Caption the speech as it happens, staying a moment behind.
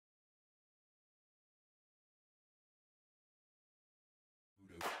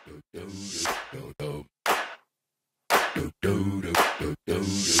What's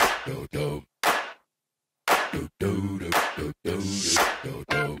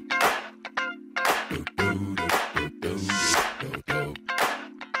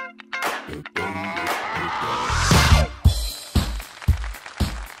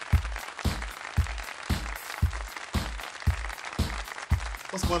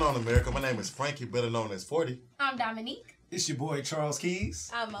going on, America? My name is Frankie, better known as 40. I'm Dominique. It's your boy, Charles Keys.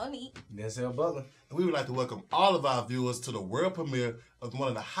 I'm Monique. Denzel Butler. And we would like to welcome all of our viewers to the world premiere of one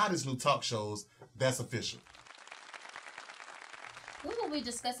of the hottest new talk shows, That's Official. We will be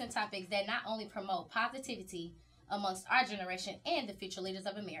discussing topics that not only promote positivity amongst our generation and the future leaders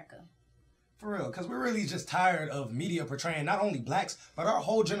of America. For real, because we're really just tired of media portraying not only blacks, but our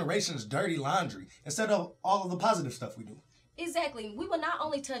whole generation's dirty laundry instead of all of the positive stuff we do. Exactly. We will not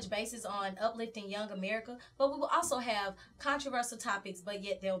only touch bases on uplifting young America, but we will also have controversial topics, but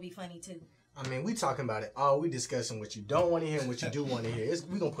yet they'll be funny too. I mean, we talking about it all. We discussing what you don't want to hear and what you do want to hear.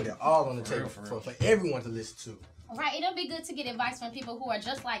 We're going to put it all on the table for everyone to listen to. Right. It'll be good to get advice from people who are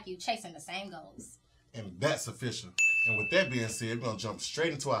just like you, chasing the same goals. And that's official. And with that being said, we're going to jump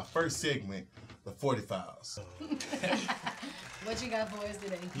straight into our first segment, the 40 Files. What you got for us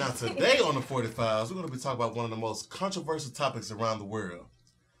today? Now, today on the 40 Files, we're going to be talking about one of the most controversial topics around the world,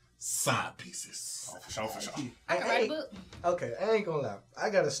 side pieces. Oh, for sure. I can write a book. Okay, I ain't going to lie. I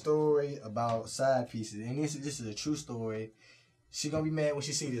got a story about side pieces, and this is a true story. She gonna be mad when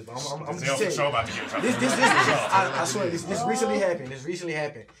she see this, but I'm just telling you. About to get I swear, this recently happened. This recently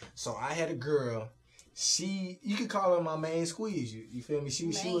happened. So I had a girl. You could call her my main squeeze. You feel me? She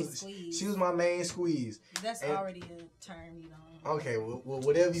was my main squeeze. That's already a term, you know. Okay, well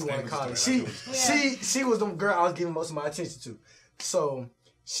whatever you want to call it. She was the girl I was giving most of my attention to. So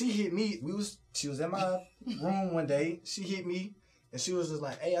she hit me. She was in my room one day. She hit me, and she was just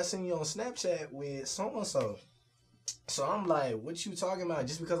like, "Hey, I seen you on Snapchat with so and so." So I'm like, what you talking about?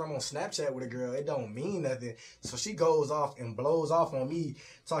 Just because I'm on Snapchat with a girl, it don't mean nothing. So she goes off and blows off on me,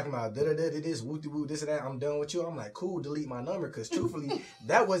 talking about this, woo-de-woo, this and that. I'm done with you. I'm like, cool, delete my number. Because truthfully,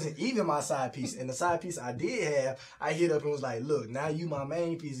 that wasn't even my side piece. And the side piece I did have, I hit up and was like, look, now you my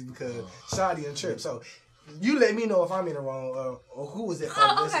main piece because Shawty and Trip. So you let me know if I'm in the wrong or who was it.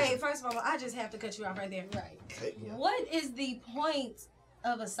 Okay, first of all, I just have to cut you off right there. Right. Okay, yeah. What is the point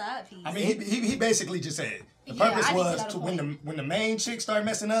of a side piece? I mean, he basically just said the purpose was to when the main chick start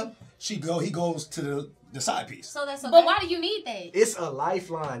messing up, he goes to the side piece. So that's okay. But why do you need that? It's a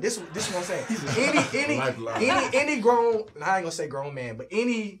lifeline. This what I'm saying. any grown, I ain't gonna say grown man, but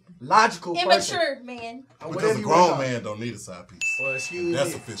any logical person, immature man. Because a grown man don't need a side piece. Well, excuse me.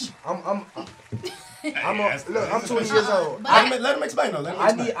 That's official. I'm 20 years old. Let him explain though.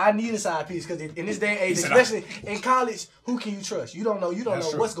 I need a side piece because in this day and age, especially in college, who can you trust? You don't know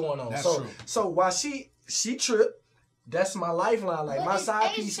what's going on. That's true. So while she tripped, that's my lifeline. Like, my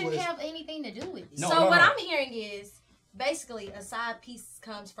side piece shouldn't have anything to do with it. No, what I'm hearing is basically a side piece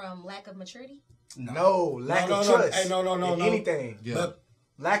comes from lack of maturity. No, lack of trust. Hey, no. Anything. Yeah. But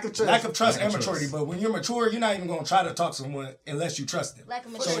lack of trust. Lack of trust and maturity. But when you're mature, you're not even going to try to talk to someone unless you trust them. Lack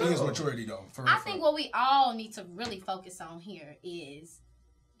of So maturity. it is maturity, though. I think what we all need to really focus on here is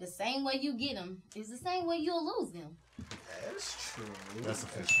the same way you get them is the same way you'll lose them. That's true. That's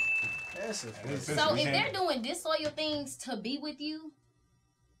official. That's official. So if they're doing disloyal things to be with you,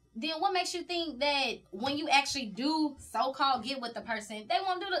 then what makes you think that when you actually do so-called get with the person, they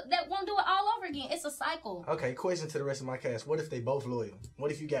won't do it all over again? It's a cycle. Okay, question to the rest of my cast. What if they both loyal?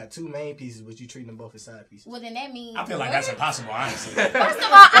 What if you got two main pieces, but you treat them both as side pieces? Well, then that means... I feel like that's impossible, honestly. First of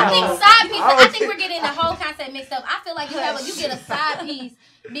all, I think side pieces... I think we're getting the whole concept mixed up. I feel like you get a side piece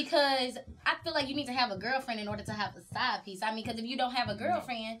because I feel like you need to have a girlfriend in order to have a side piece. I mean, because if you don't have a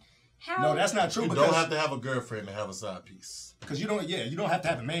girlfriend... No, that's not true. You don't have to have a girlfriend to have a side piece. Because you don't have to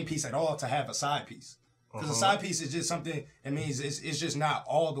have a main piece at all to have a side piece. Because a side piece is just something, it means it's just not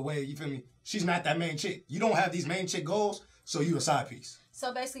all the way, you feel me? She's not that main chick. You don't have these main chick goals, so you a side piece.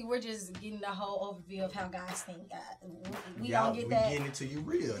 So basically, we're just getting the whole overview of how guys think. We don't get that. We getting it to you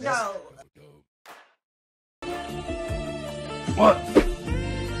real. No. What?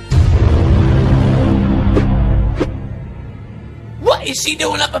 What is she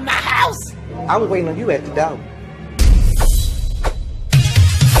doing up in my house? I'm waiting on you at the door.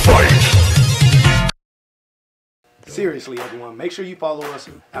 Seriously, everyone, make sure you follow us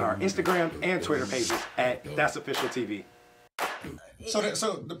at our Instagram and Twitter pages at That's Official TV. So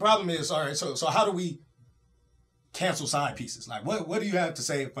the problem is, all right, so how do we cancel side pieces? Like, what do you have to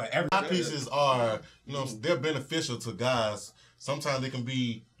say for every... Side pieces are, they're beneficial to guys. Sometimes they can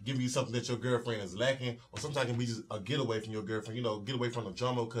be giving you something that your girlfriend is lacking, or sometimes it can be just a getaway from your girlfriend, you know, get away from the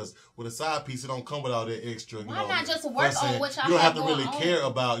drama, because with a side piece, it don't come with all that extra, you know. Why not just work on what y'all You don't have to going really on? care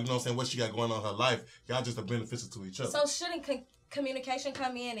about, you know what I'm saying, what she got going on in her life. Y'all just are beneficial to each other. So shouldn't communication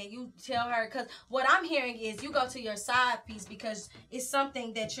come in and you tell her, because what I'm hearing is you go to your side piece because it's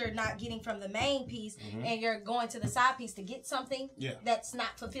something that you're not getting from the main piece, and you're going to the side piece to get something that's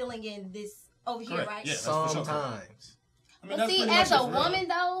not fulfilling in this over here, right? Yeah, sometimes. I mean, But see, as a woman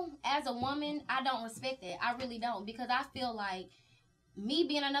real. I don't respect that. I really don't, because I feel like me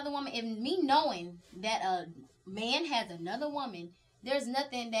being another woman, and me knowing that a man has another woman, there's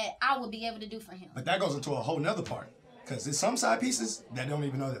nothing that I would be able to do for him. But that goes into a whole nother part. Because there's some side pieces that don't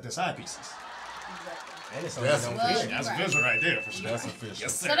even know that they're side pieces. And it's That's Well, That's official right there, for sure. That's official.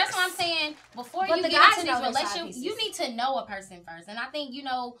 Yes, sir. So that's what I'm saying. Before But you the get guys into know these their side relationships, pieces. you need to know a person first. And I think, you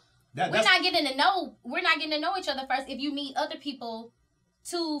know, we're That's- not getting to know each other first if you meet other people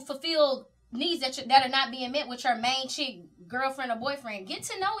to fulfill needs that are not being met with your main chick, girlfriend or boyfriend. Get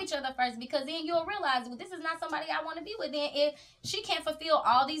to know each other first, because then you'll realize, well, this is not somebody I want to be with. Then if she can't fulfill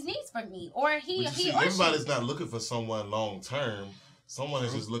all these needs for me, or he But you see, or everybody's she. not looking for someone long term. Someone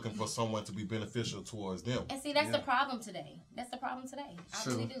is just looking for someone to be beneficial towards them. And see, that's the problem today. That's the problem today. I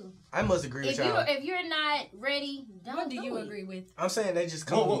really do. I must agree with y'all. If you're not ready, don't What do do you it. agree with? I'm saying they just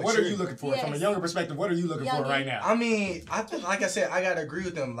come. What are you looking for? From a younger perspective, what are you looking for right now? I mean, I think, like I said, I gotta agree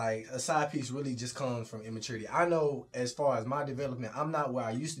with them. Like, a side piece really just comes from immaturity. I know, as far as my development, I'm not where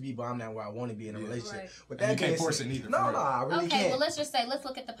I used to be, but I'm not where I want to be in a relationship. Right. With And that you can't being force said- it neither, No, for no, real. I really Okay, can't. well, let's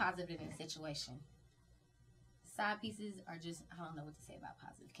look at the positive in the situation. Side pieces are just, I don't know what to say about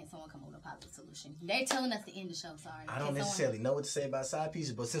positive. Can someone come up with a positive solution? They're telling us to end the show, sorry. I don't necessarily know what to say about side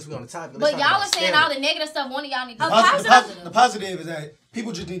pieces, but since we're on the topic, But let's talk y'all about are saying standards. all the negative stuff. One of y'all need to The positive is that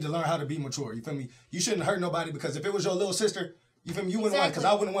people just need to learn how to be mature. You feel me? You shouldn't hurt nobody, because if it was your little sister, you feel me? You wouldn't want, because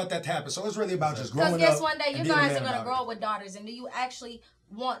I wouldn't want that to happen. So it's really about just growing up. Because guess one day and you being a guys man are going to about grow it. up with daughters, and do you actually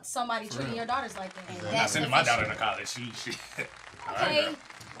want somebody treating your daughters like that? I'm not sending my daughter to college. She Okay,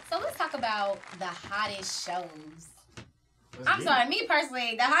 so let's talk about the hottest shows. I'm sorry, me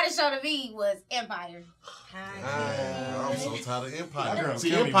personally, the hottest show to me was Empire. I'm so tired of That Empire. girl See,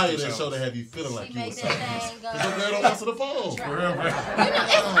 killed me Empire with that the show shows. to have you feeling like She you made was that something. thing go. Because your girl don't answer the phone.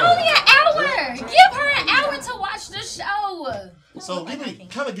 It's only an hour. Give her an hour to watch the show. So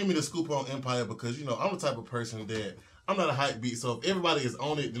give me the scoop on Empire, because you know I'm the type of person that I'm not a hype beat. So if everybody is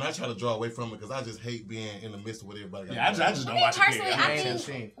on it, then I try to draw away from it, because I just hate being in the midst of what everybody got. Yeah, I just don't watch it. Personally,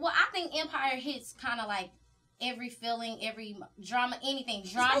 period. I think Empire hits kind of like every feeling, every drama, anything.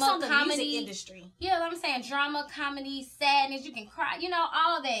 It's Drama, based on the comedy. music industry. Yeah, I'm saying drama, comedy, sadness. You can cry, you know,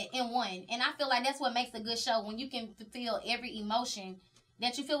 all that in one. And I feel like that's what makes a good show, when you can feel every emotion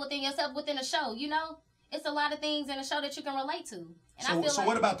that you feel within yourself within a show. You know, it's a lot of things in a show that you can relate to. And I feel So like,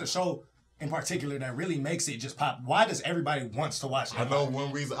 what about the show in particular that really makes it just pop? Why does everybody wants to watch it? I know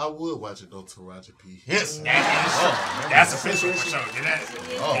one reason I would watch it though, Taraji P. Henson. That's official for sure. Get that?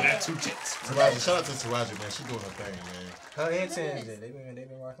 Get that 2 chicks. Taraji, shout out to Taraji, man. She doing her thing, man. Her interns, they've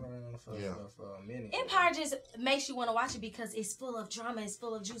been walking around for a minute. Empire just makes you want to watch it because it's full of drama, it's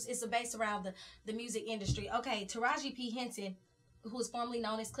full of juice. It's based around the music industry. Okay, Taraji P. Henson, who is formerly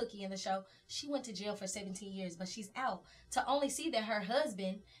known as Cookie in the show, she went to jail for 17 years, but she's out. To only see that her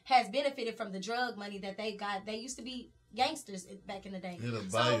husband has benefited from the drug money that they got. They used to be gangsters back in the day. It'll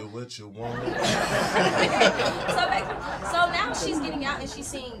buy you what you want. So now she's getting out and she's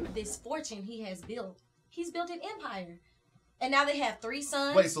seeing this fortune he has built. He's built an empire. And now they have 3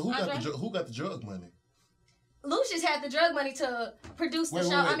 sons. Wait, so who got the drug money? Lucius had the drug money to produce the show.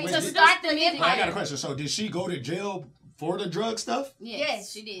 to start the music. I got a question. So did she go to jail for the drug stuff?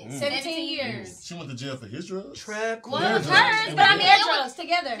 Yes, she did. 17 years. She went to jail for his drugs? Trap. Well, it was hers, but I mean, Their they were drugs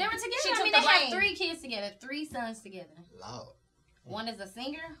together. They were together. She I took mean, the they have blame. 3 kids together, 3 sons together. Loud. One is a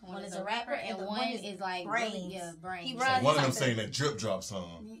singer, one is a rapper, and one is like brains. Really, yeah, brains. He So runs one of them something. saying that drip drop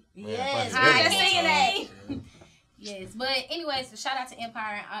song. Yes, Man, I just singing that. Yes, but anyways, so shout out to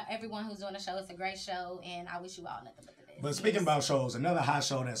Empire and everyone who's doing the show. It's a great show, and I wish you all nothing but the best. But speaking about shows, another hot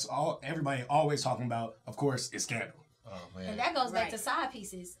show that's everybody always talking about, of course, is Scandal. Oh, man. And that goes back to side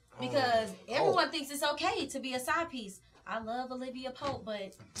pieces because everyone thinks it's okay to be a side piece. I love Olivia Pope,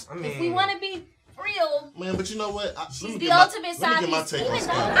 but if we want to be real, Man, but you know what? she's the ultimate side Let me get my piece. take on Even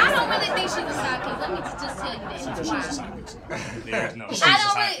though Scandal. I don't really think she's a side piece. Let me just tell you that. Why? There's no. I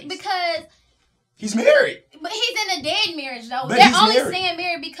don't really, because He's married. but he's in a dead marriage though. But They're he's only married. staying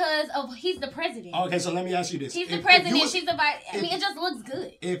married because of he's the president. Okay, so let me ask you this: He's the If president. you was- She's the vice. I mean, it just looks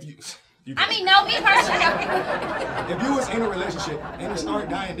good. If you, I mean, no, me personally. If you was in a relationship and it started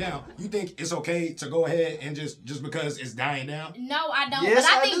dying down, you think it's okay to go ahead and just because it's dying down? No, I don't. Yes,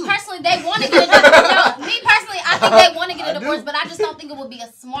 but I I think do. personally they want to get a divorce. No, me personally, I think they want to get a divorce, but I just don't think it would be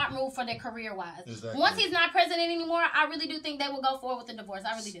a smart move for their career-wise. Exactly. Once he's not president anymore, I really do think they will go forward with the divorce.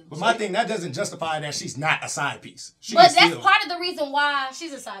 I really do. But my thing, that doesn't justify that she's not a side piece. She But is that's still, part of the reason why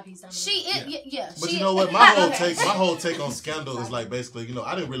She's a side piece. I mean. she is. Yeah. But she you know what? My whole take on Scandal is like basically, you know,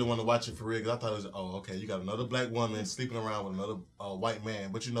 I didn't really want to watch it for real because I thought it was, oh, okay, you got another black woman sleeping around with another white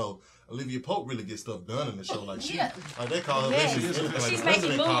man. But you know, Olivia Pope really gets stuff done in the show. Like like they call her, She's like the making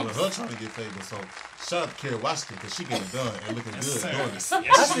president calling moves. her trying to get famous. So shout out to Kerry Washington because she getting it done and looking good doing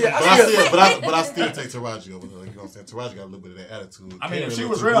it. But I still take Taraji over her. You know what I'm saying? Taraji got a little bit of that attitude. I mean, if Kerry she a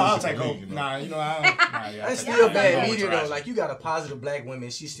was little real, too I'll bougie take for me, her. you know? Nah, you know, I don't. That's yeah, still I bad don't media know. though. Like you got a positive black woman,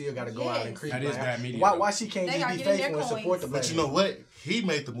 she still got to go out and creep. That is like, bad media, Why? though. Why she can't They just are be getting their faithful and support the black? But you know what? He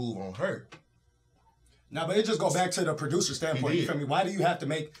made the move on her. No, but it just go back to the producer standpoint. You feel me? Why do you have to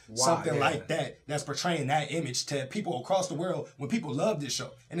make something like that that's portraying that image to people across the world when people love this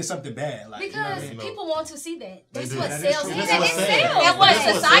show and it's something bad? Like, Because you know what I mean? people want to see that. That's do. what That is sells. true. It That's what's sad. sells. And what That's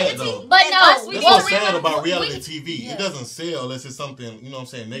what's sad, society? though. But And no, us, we That's what what's sad about we- reality TV. yeah. It doesn't sell unless it's something, you know what I'm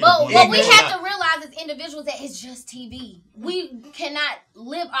saying, negative. But going what on. we It's have not- to realize as individuals that it's just TV. We cannot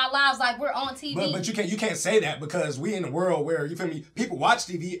live our lives like we're on TV. But you can't say that because we in a world where, you feel me, people watch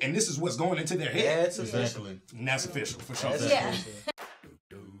TV and this is what's going into their head. Yeah, it's official. Exactly. And that's official for sure. That's Yeah. official.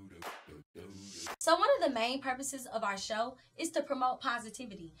 So one of the main purposes of our show is to promote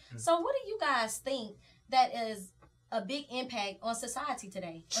positivity. So what do you guys think that is a big impact on society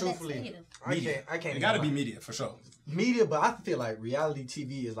today? Or that's Truthfully, negative? I can't. It even gotta lie. be media for sure. Media, but I feel like reality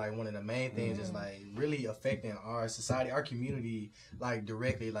TV is like one of the main things that's like really affecting our society, our community, like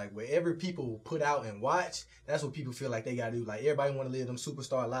directly. Like whatever people put out and watch, that's what people feel like they gotta do. Like everybody want to live them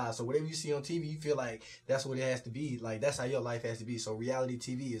superstar lives. So whatever you see on TV, you feel like that's what it has to be. Like that's how your life has to be. So reality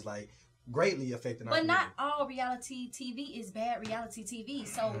TV is like greatly affecting our But community. not all reality TV is bad reality TV.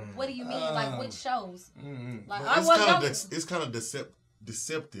 So what do you mean? Like which shows? Like But it's kind of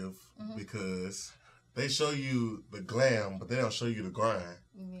deceptive because they show you the glam, but they don't show you the grind.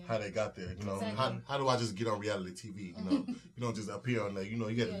 How they got there, you know? Exactly. How do I just get on reality TV? You know, you don't just appear on there. You know,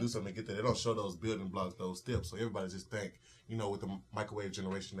 you got to do something to get there. They don't show those building blocks, those steps. So everybody just think, you know, with the microwave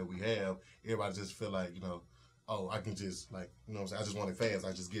generation that we have, everybody just feel like, you know, oh, I can just like, you know what I'm saying? I just want it fast.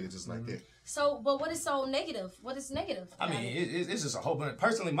 I just get it just like that. So, but what is so negative? What is negative? I mean, it's just a whole bunch.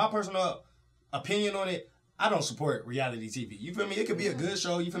 Personally, my personal opinion on it, I don't support reality TV. You feel me? It could be a good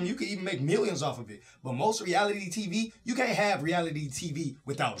show. You feel me? You could even make millions off of it. But most reality TV, you can't have reality TV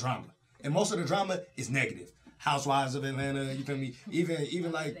without drama. And most of the drama is negative. Housewives of Atlanta, you feel me?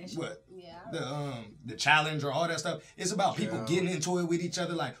 Even like what? The challenge or all that stuff. It's about people getting into it with each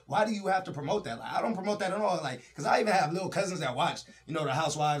other. Like, why do you have to promote that? Like, I don't promote that at all. Like, because I even have little cousins that watch, you know, the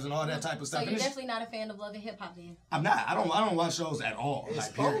Housewives and all that type of So stuff. you're And definitely not a fan of Love and Hip Hop then? I'm not. I don't watch shows at all. It's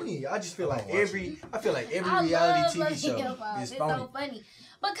like, period. phony. I just feel like every I reality love TV Love and show Hip-Hop. is It's phony. so funny.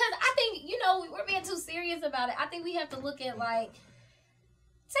 Because I think, you know, we're being too serious about it. I think we have to look at, like,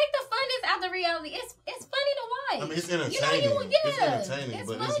 take the funness out the reality. It's funny to watch. I mean, it's entertaining. You know, It's entertaining,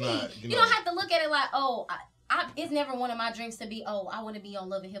 but it's funny. not, You you don't know. have to look at it like, oh, it's never one of my dreams to be, oh, I want to be on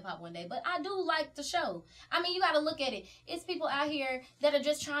Love and Hip Hop one day. But I do like the show. I mean, you got to look at it. It's people out here that are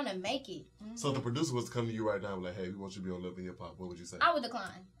just trying to make it. So if the producer was to come to you right now and be like, hey, we want you to be on Love and Hip Hop, what would you say? I would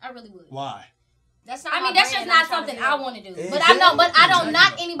decline. I really would. Why? That's not. I mean, my that's just brand. not I'm trying something to I do. want to do. Exactly. But I don't Exactly.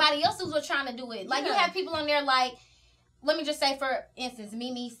 knock anybody else who's trying to do it. Like, you Yeah. have people on there like, let me just say, for instance,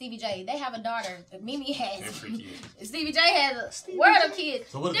 Mimi, Stevie J, they have a daughter. Mimi has, Stevie J has a world of kids.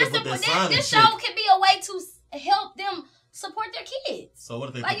 So what if they put that signing This chick? show could be a way to help them support their kids. So what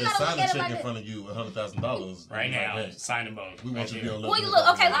if they Like, put you that gotta look signing at it check like in that. front of you, $100,000 Right now, Like, hey, sign them both. we want you to be on Love Well, and you Hip look,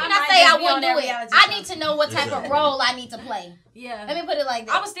 Hop. okay, let me I not might say just I be on wouldn't that do it. reality I show. need to know what type of Exactly. role I need to play. Yeah. Let me put it like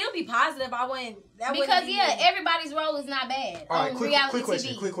that. I would still be positive. I wouldn't. That because, wouldn't be yeah, me. everybody's role is not bad All right, on quick reality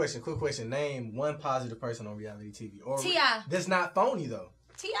question, TV. quick question. Name one positive person on reality TV. Or T.I. That's not phony though.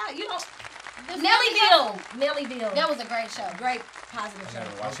 T.I., you don't. Nellyville. That was a great show. Great positive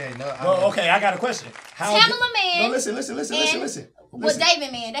show. Okay, no. Well, okay, I got a question. Tamala Man. No, listen. With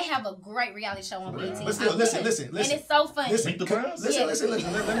David Man, they have a great reality show on BET. But still, listen. And it's so funny. Listen, Meet the Browns? listen.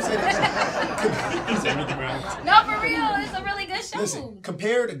 Let me say this. He said Meet the Browns. No, for real, it's a really good show. Listen,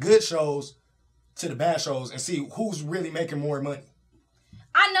 compare the good shows to the bad shows and see who's really making more money.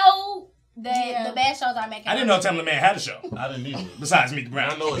 I know that the bad shows are making. I didn't know Tamla Man had a show. I didn't either. Besides Meet the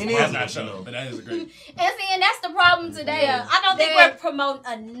Brown. I know it's that's possible, not a show, you know. but that is a great. And see, and that's the problem today. I don't think we're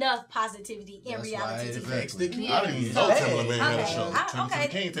promoting enough positivity in reality TV. Exactly. I didn't even know Tamla Man had a show. Okay.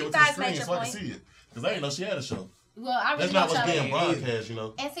 Can't take You it to the guys screen make your so I can point. see it. Because I didn't know she had a show. Well, I really That's not don't what's know being that. broadcast, you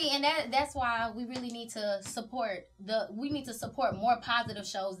know. And see, and that's why we really need to support more positive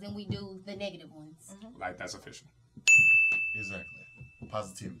shows than we do the negative ones. Like That's Official. Exactly.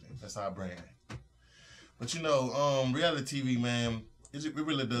 Positivity. That's our brand. But you know, reality TV, man, it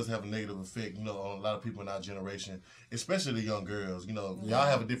really does have a negative effect, you know, on a lot of people in our generation, especially the young girls. You know, y'all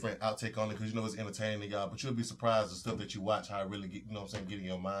have a different outtake on it because, you know, it's entertaining to y'all, but you'll be surprised the stuff that you watch, how it really get, you know what I'm saying, get in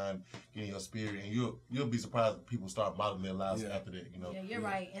your mind, get in your spirit, and you'll be surprised when people start modeling their lives after that, you know. Yeah, you're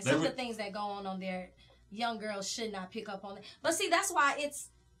right. And some of the things that go on there, young girls should not pick up on it. But see, that's why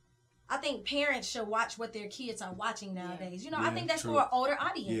I think parents should watch what their kids are watching nowadays. You know, I think that's for an older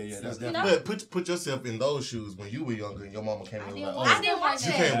audience. Yeah, that's you definitely. know? But put yourself in those shoes when you were younger and your mama came in and was like, I oh, didn't watch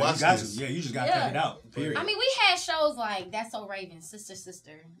you that. can't watch this. Yeah, you just got to cut it out. Period. I mean, we had shows like That's So Raven,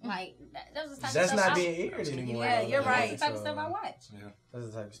 Sister. Like, that was the type That's of stuff not being aired anymore. Yeah, you're right. That's the type of stuff I watch. Yeah. That's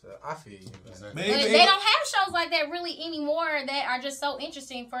the type of stuff. I feel you. Exactly. But they don't have shows like that really anymore that are just so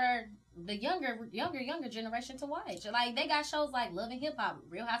interesting for the younger generation to watch. Like, they got shows like Love and Hip Hop,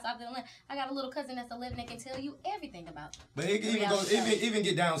 Real Housewives of Atlanta. I got a little cousin that's 11 that can tell you everything about. But it even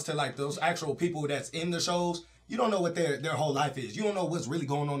get down to like those actual people that's in the shows. You don't know what their whole life is. You don't know what's really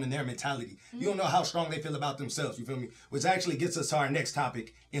going on in their mentality. You don't know how strong they feel about themselves. You feel me? Which actually gets us to our next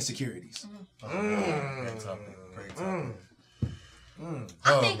topic: insecurities. Great topic. Great topic.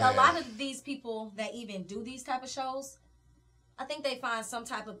 I think a lot of these people that even do these type of shows, I think they find some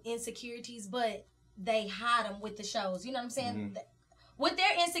type of insecurities, but they hide them with the shows. You know what I'm saying? With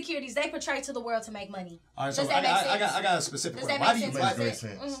their insecurities, they portray to the world to make money. All right, so Does that make sense? I got a specific Does question. that Why do make you? It makes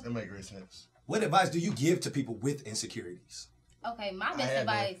sense? great sense. It makes great sense. What advice do you give to people with insecurities? Okay, my best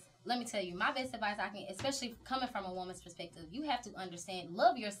advice, let me tell you, my best advice I can, especially coming from a woman's perspective, you have to understand,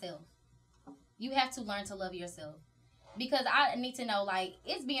 love yourself. You have to learn to love yourself. Because I need to know, like,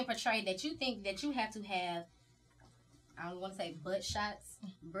 it's being portrayed that you think that you have to have, I don't want to say butt shots,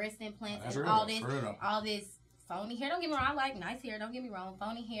 breast implants, and all this phony hair. Don't get me wrong, I like nice hair, don't get me wrong.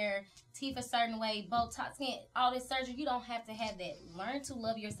 Phony hair, teeth a certain way, Botox, skin, all this surgery. You don't have to have that. Learn to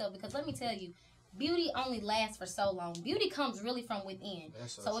love yourself, because let me tell you, beauty only lasts for so long. Beauty comes really from within.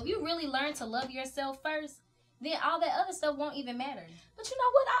 So if you really learn to love yourself first, then all that other stuff won't even matter. But you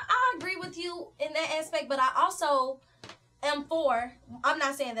know what? I agree with you in that aspect, but I also am for, I'm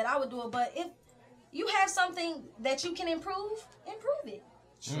not saying that I would do it, but if you have something that you can improve it.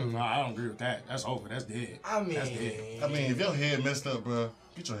 No, I don't agree with that. That's over. That's dead. I mean, that's dead. I mean, if your head messed up, bro,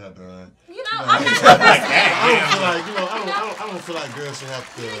 get your hair done. You know, I'm not saying I don't feel like girls should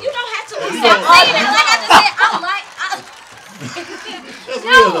have to. you don't have to. Stop saying that. Like I just said, That's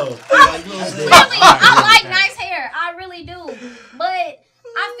real though. I like nice hair. I really do. But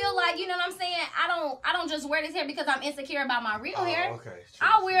I feel like, you know what I'm saying? I don't just wear this hair because I'm insecure about my real hair. Okay.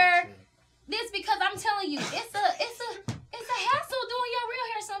 I wear this because I'm telling you, it's a hassle doing your real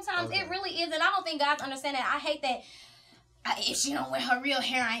hair sometimes. Okay. It really is, and I don't think guys understand that. I hate that. If she don't wear her real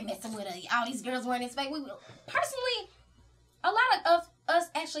hair, I ain't messing with her. All these girls wearing this fake. Personally, a lot of us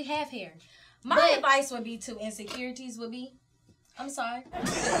actually have hair. My advice would be to insecurities would be, I'm sorry, cut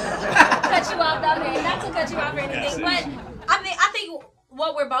you off, not to cut you off or anything, but I think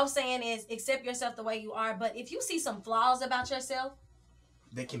what we're both saying is accept yourself the way you are. But if you see some flaws about yourself,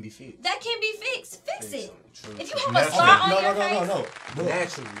 that can be fixed. Fix it. True. If you have a scar on your face, no.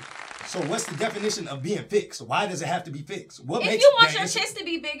 Naturally. So what's the definition of being fixed? Why does it have to be fixed? If you want your chest to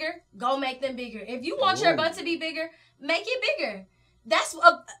be bigger, go make them bigger. If you want your butt to be bigger, make it bigger. That's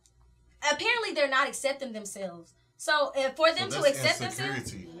apparently they're not accepting themselves. So for them to accept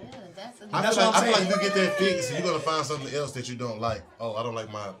themselves, I feel like you get that fixed, you're gonna find something else that you don't like. Oh, I don't like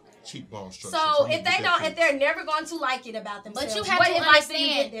my cheekbone structure. So if they're never going to like it about themselves, but you have to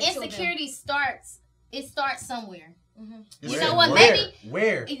understand, insecurity starts somewhere. Mm-hmm. You know what? Maybe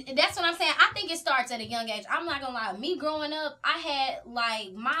where? That's what I'm saying. I think it starts at a young age. I'm not gonna lie. Me growing up, I had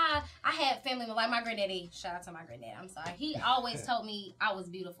family like my granddaddy. Shout out to my granddad. I'm sorry. He always told me I was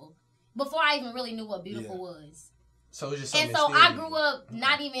beautiful before I even really knew what beautiful was. So it's just and so I grew up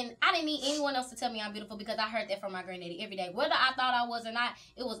I didn't need anyone else to tell me I'm beautiful because I heard that from my granddaddy every day. Whether I thought I was or not,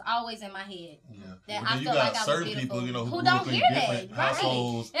 it was always in my head. Yeah. That I felt like I was beautiful. People, who don't hear that,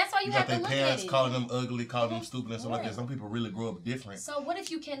 households. Right? That's why you have to look at it. Their parents calling them ugly, calling them stupid and stuff like that. Some people really grow up different. So what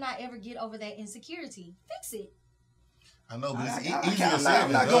if you cannot ever get over that insecurity? Fix it. I know, but it's easier I'm said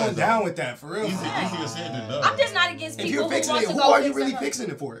than not done. going down with that, for real. Easier said than done. I'm just not against If people you're who fixing want it, to who go are you fix really their- fixing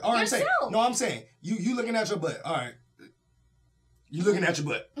it for? All right, I'm saying, Yourself. no, I'm saying, you looking at your butt. All right. You looking at your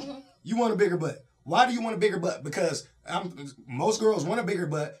butt. You want a bigger butt. Why do you want a bigger butt? Because most girls want a bigger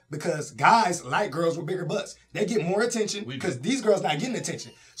butt because guys like girls with bigger butts. They get more attention because these girls not getting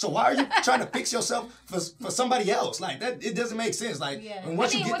attention. So why are you trying to fix yourself for somebody else? Like that, it doesn't make sense. Like, and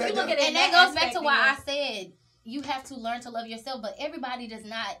once you get that done, and that goes back to why I said you have to learn to love yourself, but everybody does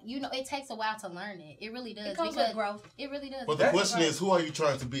not. It takes a while to learn it. It really does. It comes with growth. It really does. But the question is, who are you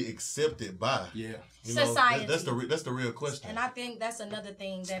trying to be accepted by? Yeah. Society. That's the real question. And I think that's another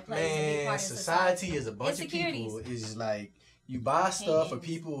thing that plays a big part in society is a bunch of people. It's just like you buy stuff for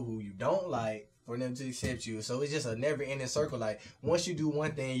people who you don't like for them to accept you. So it's just a never ending circle. Like once you do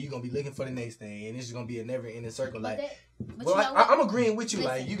one thing, you're gonna be looking for the next thing, and it's just gonna be a never ending circle. Like, I'm agreeing with you.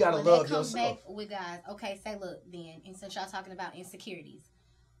 Listen, like you gotta when love that comes yourself. back with guys. Okay, say look then, and since y'all talking about insecurities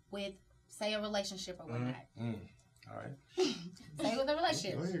with say a relationship or whatnot. All right. Say with a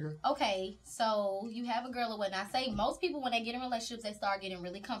relationship. Okay, so you have a girl or whatnot. Say most people when they get in relationships, they start getting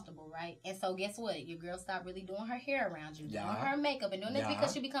really comfortable, right? And so guess what? Your girl start really doing her hair around you, doing her makeup, and doing this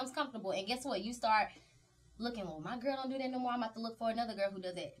because she becomes comfortable. And guess what? You start looking, well, my girl don't do that no more. I'm about to look for another girl who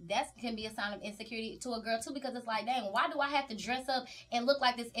does it. That can be a sign of insecurity to a girl too, because it's like, dang, why do I have to dress up and look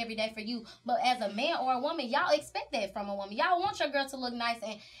like this every day for you? But as a man or a woman, y'all expect that from a woman. Y'all want your girl to look nice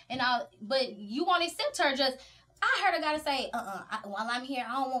and all, but you won't accept her just. I heard a guy say, while I'm here,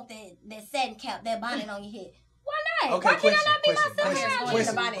 I don't want that satin cap, that bonnet on your head. Why not? Okay, Why can't I not be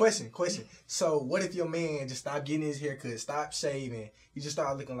myself? Question. So what if your man just stopped getting his haircut, stopped shaving, he just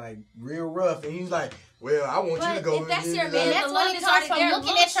started looking like real rough, and he's like, well, I want you to go. If that's your man, that's what it comes from,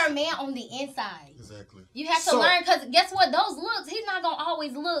 looking at your man on the inside. Exactly. You have to learn, because guess what? Those looks, he's not going to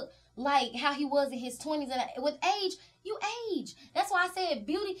always look like how he was in his 20s. And with age, you age. That's why I said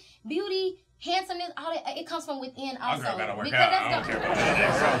beauty, handsomeness, all that, it comes from within also. My girl gotta work because out. I don't care about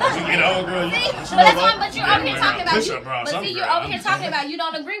that. You get old girl. But you're over here talking about you're over here talking about you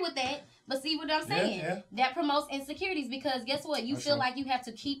don't agree with that. But see what I'm saying? Yeah. That promotes insecurities because guess what? You feel like you have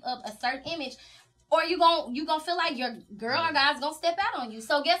to keep up a certain image, or you gonna feel like your girl or guy's gonna step out on you.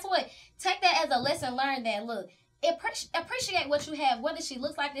 So guess what? Take that as a lesson learned. That look, appreciate what you have, whether she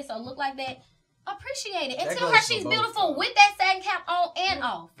looks like this or look like that. Appreciate it and tell her she's beautiful with that satin cap on and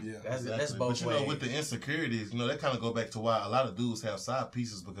off. Yeah, that's both ways. But with the insecurities, that kind of go back to why a lot of dudes have side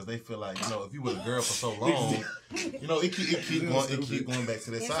pieces because they feel like if you with a girl for so long, it keep going back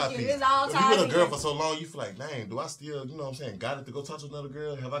to that side piece. If you with a girl for so long, you feel like, dang, do I still, got it to go talk to another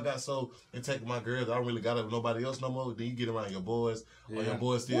girl? Have I got so intact with my girls? I don't really got it with nobody else no more. Then you get around your boys, or your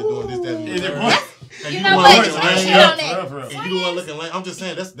boys still doing this, that, and the third. You know what? And you the one looking lame. I'm just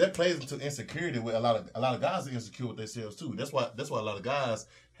saying that plays into insecurity. With a lot of guys are insecure with themselves too. That's why a lot of guys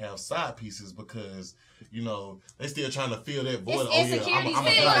have side pieces because they still trying to fill that void. Insecurity.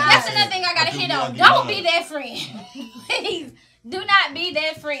 That's another thing I gotta hit on. Don't be that friend. Please do not be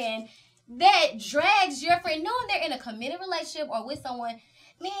that friend that drags your friend, knowing they're in a committed relationship or with someone.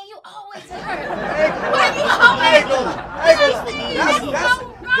 Man, you always hurt. Why you always?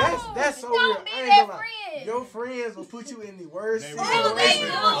 That's so real. Don't be that friend. Your friends will put you in the worst They situation. will. They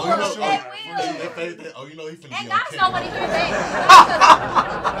will. He finna and guys don't want to hear that.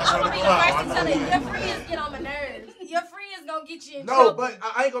 I'm gonna be the first to tell you, your friends get on my nerves. Your friends gonna get you in trouble. No, but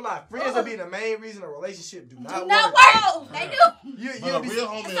I ain't gonna lie. Friends will be the main reason a relationship do not work. They do. Real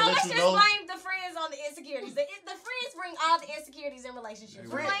homie so let's just blame the friends on the insecurities. The friends bring all the insecurities in relationships.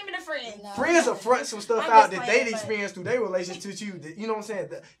 We're blaming the friends. Friends will front some stuff out that they'd experienced through their relationship to you. You know what I'm saying?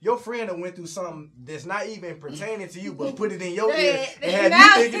 Your friend that went through something that's not even pertaining to you, but put it in your ear and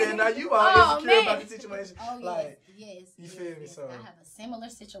had you thinking that now you are insecure about the situation. Yes. You feel me? So I have a similar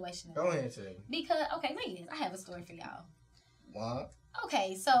situation. Go ahead, tell me. Because ladies, I have a story for y'all. What?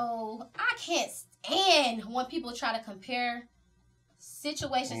 Okay, so I can't stand when people try to compare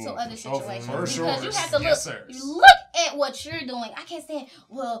situations to other situations because you have to look at what you're doing. I can't stand,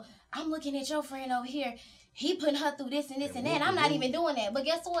 well, I'm looking at your friend over here. He putting her through this and this and that. I'm not even doing that. But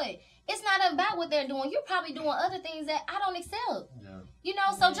guess what? It's not about what they're doing. You're probably doing other things that I don't accept.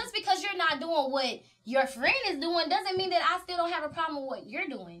 Yeah. So just because you're not doing what your friend is doing doesn't mean that I still don't have a problem with what you're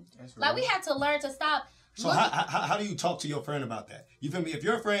doing. Like, we have to learn to stop. So how do you talk to your friend about that? You feel me? If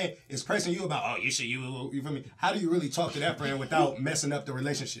your friend is pressing you about, you feel me? How do you really talk to that friend without messing up the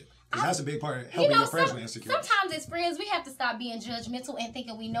relationship? Because that's a big part of helping your friends with insecurity. Sometimes as friends, we have to stop being judgmental and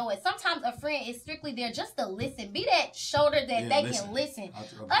thinking we know it. Sometimes a friend is strictly there just to listen. Be that shoulder that they can listen.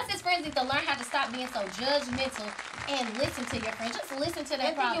 Us as friends need to learn how to stop being so judgmental and listen to your friend. Just listen to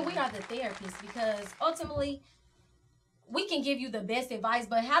their problem. We are the therapists because ultimately, we can give you the best advice,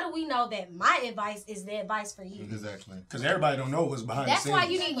 but how do we know that my advice is the advice for you? Exactly. Because everybody don't know what's behind the scenes. That's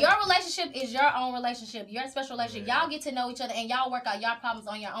why you need your relationship is your own relationship, your special relationship. Y'all get to know each other and y'all work out your problems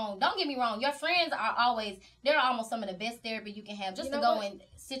on your own. Don't get me wrong. Your friends are they're almost some of the best therapy you can have just to go in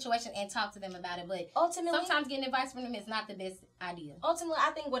situations and talk to them about it. But ultimately, sometimes getting advice from them is not the best idea. Ultimately,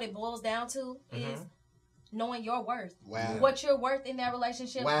 I think what it boils down to is knowing your worth. Wow. What you're worth in that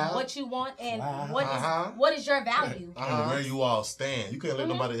relationship, what you want, and what is your value. And where you all stand. You can't let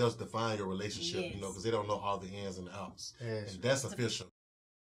nobody else define your relationship, you know, because they don't know all the ins and outs. Yes. And that's official.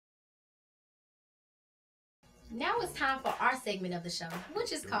 Now it's time for our segment of the show,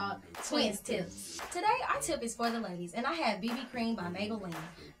 which is called Twins Tips. Today, our tip is for the ladies, and I have BB Cream by Maybelline.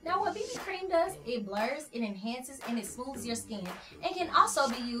 Now, what BB Cream does, it blurs, it enhances, and it smooths your skin, and can also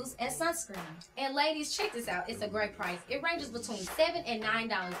be used as sunscreen. And ladies, check this out. It's a great price. It ranges between $7 and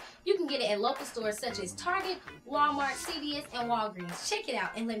 $9. You can get it at local stores such as Target, Walmart, CVS, and Walgreens. Check it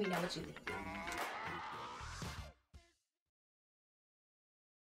out and let me know what you think.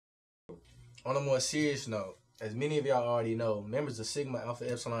 On a more serious note, as many of y'all already know, members of Sigma Alpha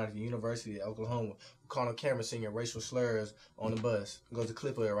Epsilon at the University of Oklahoma were caught on camera singing racial slurs on the bus. Goes a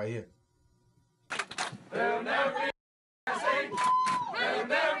clip of it right here. They'll never be USA. They'll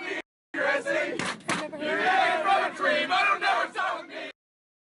never be USA. You ain't from a dream, but it'll never stop with me.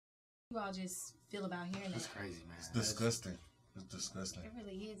 You all just feel about hearing that. That's crazy, man. It's disgusting. It's disgusting. It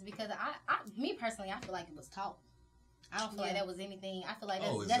really is because me personally, I feel like it was taught. I don't feel like that was anything. I feel like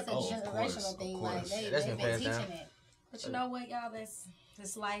that's a generational thing. Like they've been teaching it. But you know what, y'all?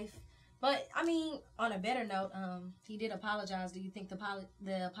 That's life. But I mean, on a better note, he did apologize. Do you think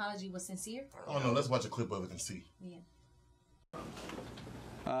the apology was sincere? Oh no, let's watch a clip of it and see. Yeah.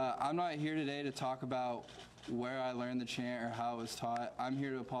 I'm not here today to talk about where I learned the chant or how it was taught. I'm here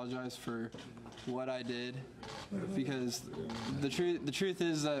to apologize for what I did, because the truth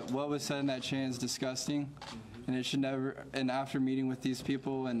is that what was said in that chant is disgusting. And it should never, and after meeting with these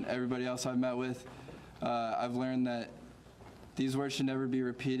people and everybody else I've met with, I've learned that these words should never be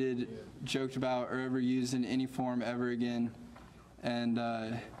repeated, joked about, or ever used in any form ever again. And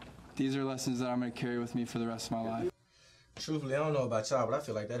these are lessons that I'm going to carry with me for the rest of my life. Truthfully, I don't know about y'all, but I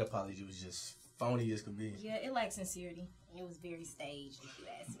feel like that apology was just phony as could be. Yeah, it lacked sincerity. It was very staged, if you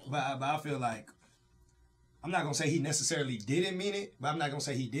ask me. But I feel like, I'm not going to say he necessarily didn't mean it, but I'm not going to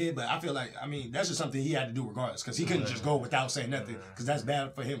say he did. But I feel like, I mean, that's just something he had to do regardless, because he couldn't just go without saying nothing, because that's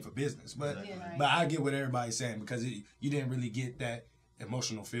bad for him for business. But I get what everybody's saying, because you didn't really get that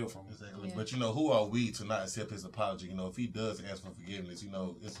emotional feel from him. Exactly. Yeah. But, you know, who are we to not accept his apology? You know, if he does ask for forgiveness, you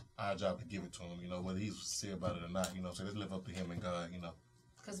know, it's our job to give it to him, you know, whether he's sincere about it or not, you know. So let's live up to him and God, you know.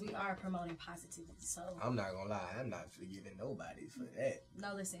 Because we are promoting positivity, so. I'm not gonna lie, I'm not forgiving nobody for that.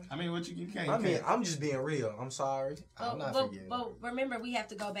 No, listen. I mean, what you can't. I mean, I'm just being real. I'm sorry. I'm not forgiving. But remember, we have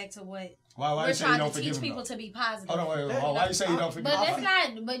to go back to what why we're you say trying you don't to forgive teach him, people to be positive. Hold on, wait. Why you say you don't forgive him? But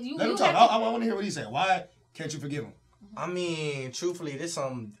that's not. But you. Let him talk. I want to hear what he said. Why can't you forgive him? I mean, truthfully, this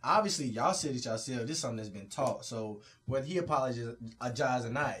something, obviously, y'all said it yourself, this something that's been taught. So, whether he apologizes or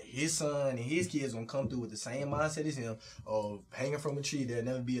not, his son and his kids gonna come through with the same mindset as him of hanging from a tree. There'll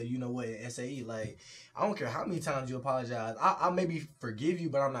never be a, you know what, SAE. Like, I don't care how many times you apologize. I maybe forgive you,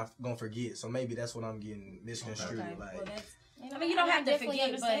 but I'm not gonna forget. So, maybe that's what I'm getting misconstrued. Okay. Like, well, I mean, you don't have to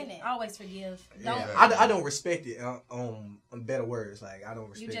forget, but always forgive. I don't respect it on better words. Like, I don't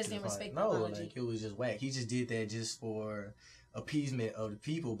respect it. You just didn't respect the apology. Like, it was just whack. He just did that just for appeasement of the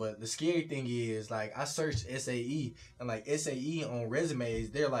people. But the scary thing is, like, I searched SAE, and, like, SAE on resumes,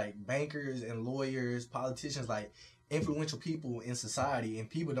 they're, like, bankers and lawyers, politicians, like, influential people in society, and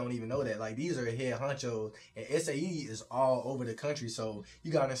people don't even know that. Like, these are head honchos, and SAE is all over the country. So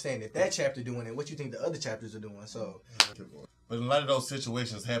you gotta understand, if that chapter doing it, what you think the other chapters are doing. So, but in a lot of those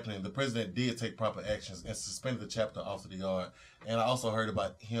situations happening, the president did take proper actions and suspended the chapter off of the yard. And I also heard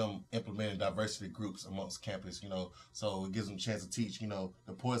about him implementing diversity groups amongst campus, you know, so it gives them a chance to teach, you know,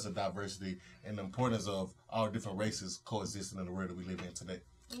 the importance of diversity and the importance of all different races coexisting in the world that we live in today.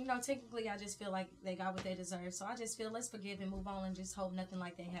 You know, technically, I just feel like they got what they deserve. So I just feel let's forgive and move on and just hope nothing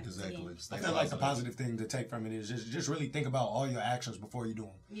like that happens again. I feel like the positive thing to take from it is just really think about all your actions before you do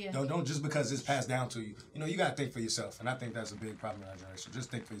them. Yeah. Don't just because it's passed down to you. You know, you got to think for yourself. And I think that's a big problem in our generation.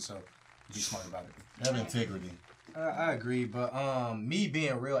 Just think for yourself. Be smart about it. Have integrity. I agree, but me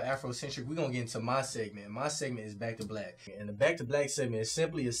being real Afrocentric, we're gonna get into my segment. My segment is Back to Black. And the Back to Black segment is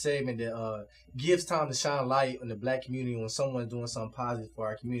simply a segment that gives time to shine light on the black community when someone's doing something positive for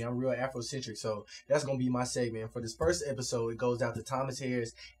our community. I'm real Afrocentric, so that's gonna be my segment. And for this first episode, it goes out to Thomas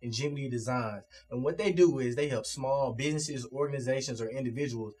Harris and Jim Lee Designs. And what they do is they help small businesses, organizations, or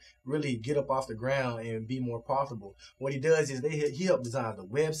individuals really get up off the ground and be more profitable. What he does is he helps design the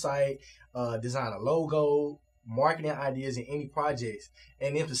website, design a logo, marketing ideas in any projects.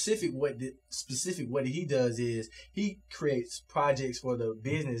 And in specific what he does is he creates projects for the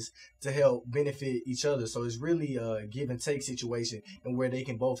business to help benefit each other. So it's really a give and take situation and where they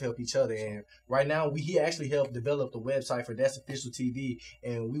can both help each other. And right now he actually helped develop the website for That's Official TV,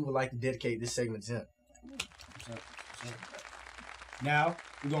 and we would like to dedicate this segment to him. Now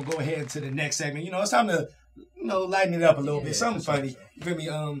we're gonna go ahead to the next segment. It's time to lighten it up a little bit. Something funny. You feel me?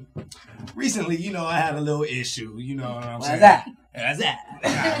 Recently, I had a little issue. You know what I'm saying? That's that.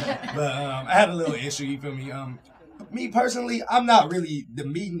 But I had a little issue. You feel me? Me personally, I'm not really the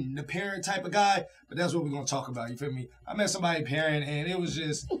meeting the parent type of guy, but that's what we're gonna talk about. You feel me? I met somebody parent, and it was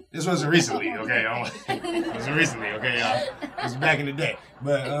just this wasn't recently, okay? It wasn't recently, okay, y'all. It was back in the day,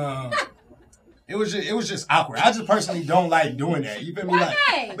 but It was just awkward. I just personally don't like doing that. You feel me?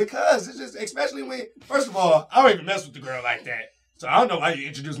 Why? Because it's just, especially when, first of all, I don't even mess with the girl like that. So I don't know why you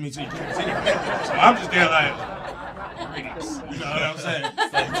introduced me to your parents anyway. So I'm just there like, greetings. You know what I'm saying?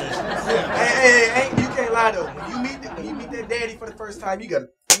 Hey, you can't lie though. When you meet that daddy for the first time, you gotta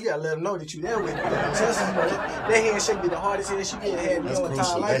let him know that you there with him. That handshake be the hardest handshake you ever had in your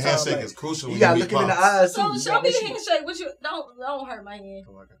entire lifetime. That handshake is crucial. You gotta look him in the eyes too. So show me the handshake. What you don't hurt my hand.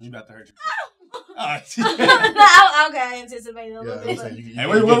 You about to hurt you. Okay, I anticipated a little bit. Hey,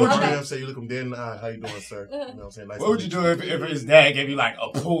 what would you do? Say you look him dead in the eye. How you doing, sir? You know what I'm saying? Nice. What would you do if his dad gave you like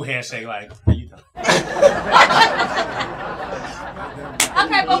a pool handshake, like, how you doing?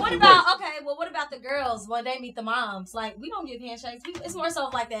 Okay, but what about the girls when they meet the moms? Like, we don't give handshakes. It's more so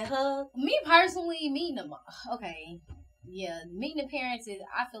like that hug. Me personally, meeting them. Okay, yeah, meeting the parents is.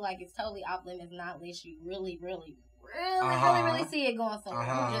 I feel like it's totally off limits, not unless you really see it going somewhere.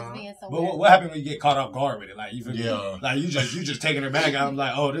 You just being somewhere. But what happened when you get caught off guard with it? Like you just taking her back. I'm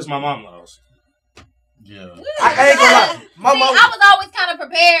like, oh, this is my mom's house. Yeah. I ain't gonna lie. My mom. I was always kind of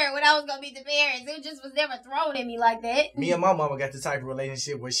prepared when I was gonna meet the parents. It just was never thrown at me like that. Me and my mama got the type of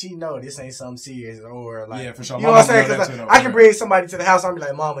relationship where she know this ain't something serious or like. Yeah, for sure. You know what I'm saying? Because I can bring somebody to the house. I'm be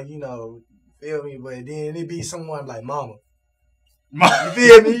like, mama, feel me? But then it be someone like, mama. You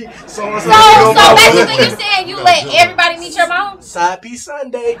feel me? So basically you're saying you let everybody meet your mom? Side piece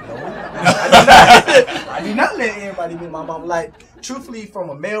Sunday. I do not let everybody meet my mom. Like, truthfully, from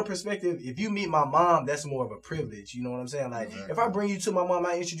a male perspective, if you meet my mom, that's more of a privilege. You know what I'm saying? Like, if I bring you to my mom,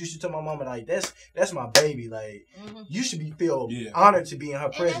 I introduce you to my mom, and like that's my baby. Like, you should feel honored to be in her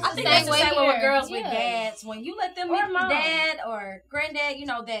presence. I think that's the same way with girls with dads. When you let them meet the dad or granddad,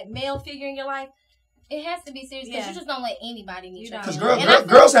 that male figure in your life. It has to be serious because you just don't let anybody meet you. Because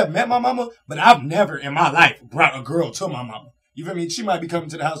girls have met my mama, but I've never in my life brought a girl to my mama. You feel me? She might be coming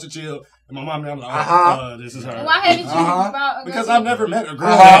to the house to chill, and my mom and I'm like, this is her. Why haven't you brought a girl? Because I've never met a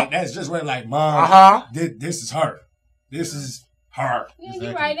girl that's just went like, mom, this is her. This is her. Yeah,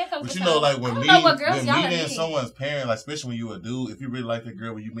 you're right. That comes but like when meeting someone's parent, like especially when you a dude, if you really like that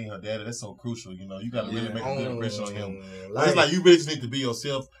girl when you meet her daddy, that's so crucial. You got to really make a good impression on him. It's like you really just need to be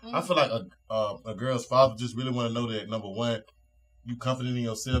yourself. I feel like a girl's father just really want to know that, number one, you confident in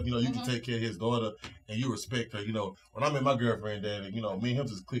yourself. You can take care of his daughter and you respect her. When I met my girlfriend daddy, me and him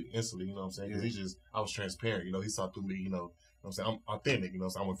just clicked instantly. You know what I'm saying? Because I was transparent. He saw through me. You know what I'm saying? I'm authentic,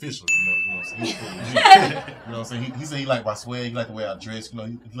 so I'm official, he's cool with me. You know what I'm saying? He said he liked my swag, he liked the way I dressed, he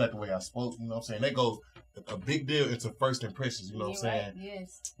liked the way I spoke, you know what I'm saying? That goes a big deal into first impressions, you know what I'm saying? Right,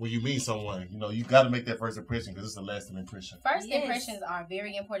 yes. When you meet someone, you got to make that first impression because it's a lasting impression. First impressions are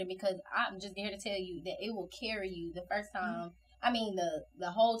very important because I'm just here to tell you that it will carry you the first time. I mean,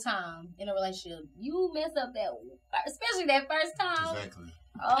 the whole time in a relationship, you mess up especially that first time. Exactly.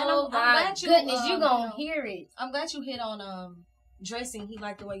 Oh, my goodness, you gonna hear it. I'm glad you hit on dressing. He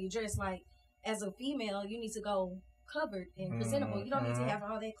liked the way you dress. Like, as a female, you need to go covered and presentable. You don't need to have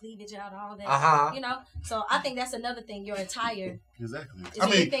all that cleavage out, all that, So I think that's another thing, your attire. Exactly.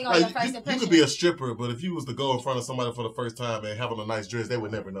 You could be a stripper, but if you was to go in front of somebody for the first time and have on a nice dress, they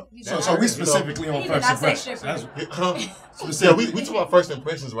would never know. So we specifically on first impressions. We talk about first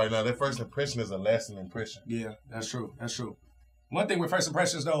impressions right now. That first impression is a lasting impression. Yeah, that's true. One thing with first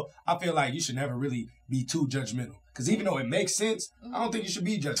impressions, though, I feel like you should never really be too judgmental. Because even though it makes sense, I don't think you should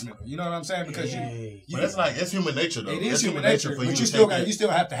be judgmental. You know what I'm saying? Because it's human nature, though. It is human nature, but you still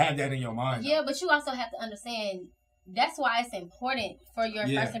have to have that in your mind. Yeah, but you also have to understand that's why it's important for your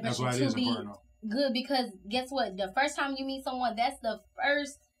first impression to be good, because guess what? The first time you meet someone, that's the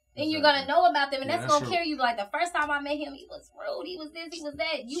first thing you're gonna know about them, and that's gonna carry you. Like the first time I met him, he was rude, he was this, he was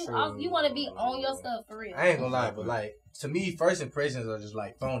that. You want to be on your stuff for real. I ain't gonna lie, but like to me, first impressions are just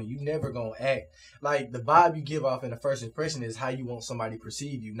like phony. You never gonna act like the vibe you give off in the first impression is how you want somebody to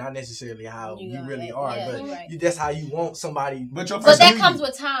perceive you, not necessarily how you really are. But that's how you want somebody. But that comes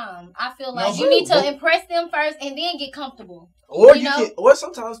with time. I feel like you need to impress them first and then get comfortable. Or you can, or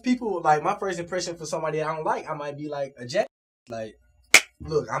sometimes people like my first impression for somebody I don't like, I might be like a jack, like.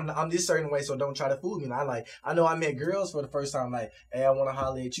 Look, I'm this certain way, so don't try to fool me. And I know I met girls for the first time, like, hey, I want to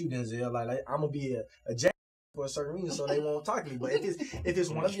holler at you, Denzel. Like I'm gonna be a jack for a certain reason, so they won't talk to me. But if it's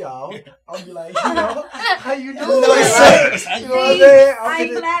one of y'all, I'll be like, how you doing? You know what I'm saying? I'm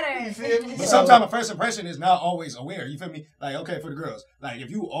flattered. But sometimes a first impression is not always aware. You feel me? Like, okay, for the girls, like if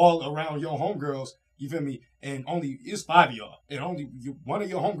you all around your homegirls, you feel me? And only it's 5 of y'all, and only one of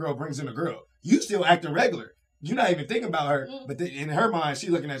your homegirl brings in a girl, you still acting regular. You're not even thinking about her, but in her mind,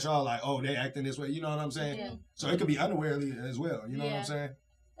 she's looking at y'all like, oh, they acting this way. You know what I'm saying? Yeah. So it could be unawarely as well. You know what I'm saying?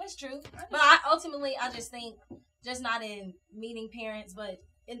 That's true. But I just think, just not in meeting parents, but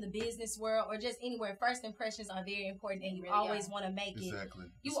in the business world or just anywhere, first impressions are very important, and you always want to make it.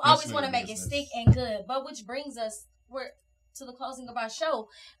 You always want to make it stick and good. But which brings us to the closing of our show,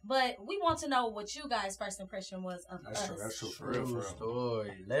 but we want to know what you guys' first impression was of us. That's true. For real.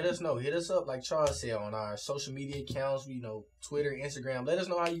 Story. Let us know. Hit us up, like Charles said, on our social media accounts. Twitter, Instagram. Let us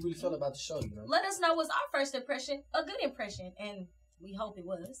know how you really felt about the show. Let us know, was our first impression a good impression, and we hope it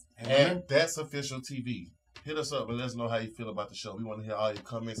was. And That's Official TV. Hit us up and let us know how you feel about the show. We want to hear all your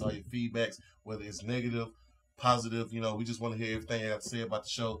comments, all your feedbacks, whether it's negative, positive. We just want to hear everything you have to say about the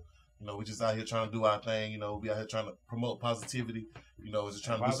show. We just out here trying to do our thing. We out here trying to promote positivity. Just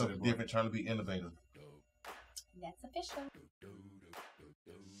trying to do something different, trying to be innovative. That's official.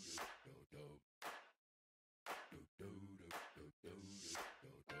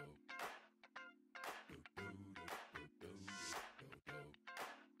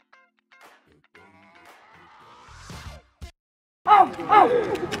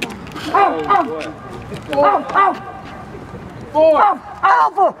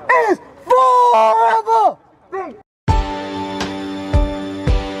 Alpha is forever!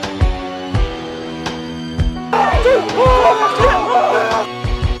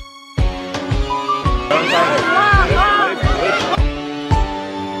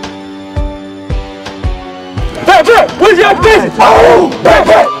 Where's your business? Oh,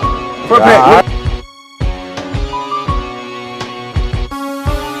 Brent.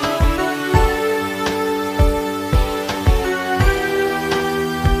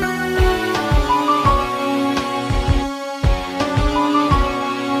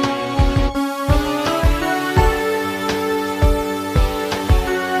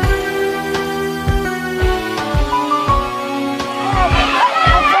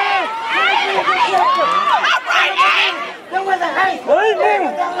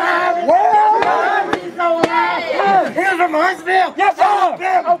 Yes, sir.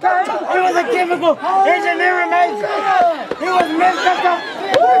 Okay. He was a chemical engineering major. He was Mr.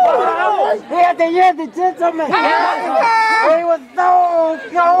 He had the year the gentleman. He was so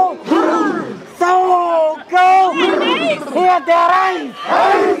cold. So cold. He had that ice.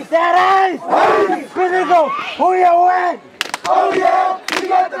 That ice. Physical. Who you with? Oh yeah, he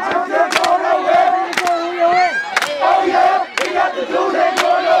got the dude that going nowhere. Who you with? Oh yeah, he got the dude that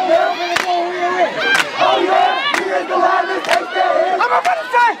going nowhere. Who you with? Oh yeah. I'm about to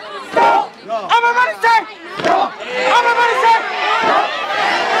say stop. I'm about to say stop. I'm about to say stop.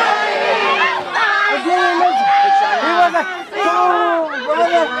 He was a cold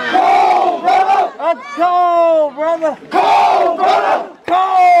brother. Cold brother. A cold brother. Cold brother.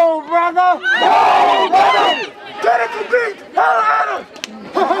 Cold brother. Cold brother. Get it to beat. Holla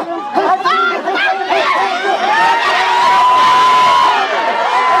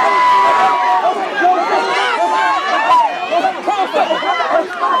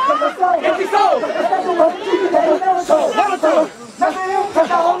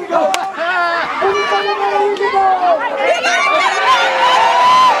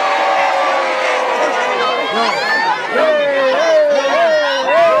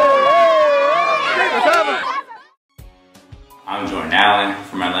I'm Jordan Allen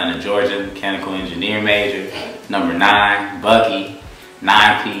from Atlanta, Georgia, mechanical engineering major, number 9, Bucky,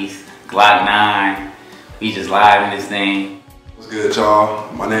 9-piece, Glock 9. We just live in this thing. What's good,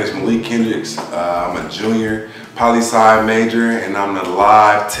 y'all? My name is Malik Kendricks. I'm a junior poli-sci major, and I'm the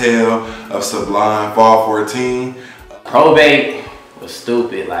live tail of Sublime Fall 14. Probate was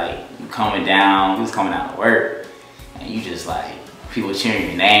stupid. Like, you coming down, he was coming out of work. and you just like, people cheering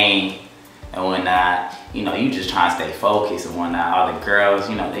your name and whatnot, you know, you just trying to stay focused and whatnot. All the girls,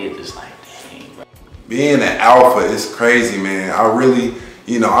 you know, they just like, dang, bro. Being an alpha is crazy, man. I really,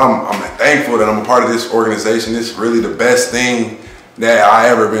 you know, I'm thankful that I'm a part of this organization. It's really the best thing that I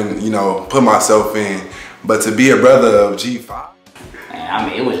ever been, you know, put myself in. But to be a brother of G5. Man, I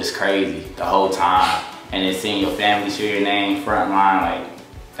mean, it was just crazy the whole time. And then seeing your family cheer your name, front line, like,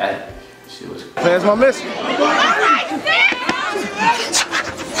 that shit was crazy. That's my mission.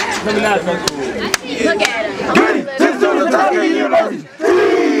 Let me not Look at him. This is the Tuskegee University.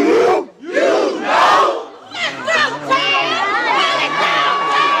 You know.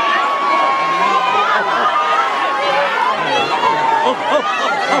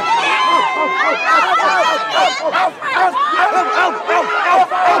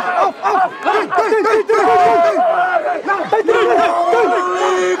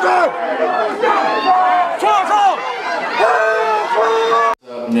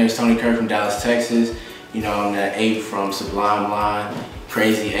 My name is Tony Kirk from Dallas, Texas. You know, I'm that 8 from Sublime Line,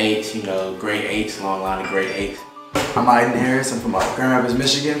 crazy 8s, you know, great 8s, long line of great 8s. I'm Aiden Harris, I'm from Grand Rapids,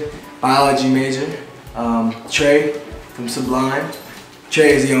 Michigan, biology major. Trey from Sublime.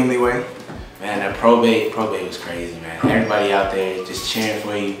 Trey is the only way. Man, that probate was crazy, man. Everybody out there just cheering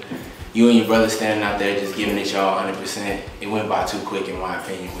for you. You and your brother standing out there just giving it y'all 100%. It went by too quick in my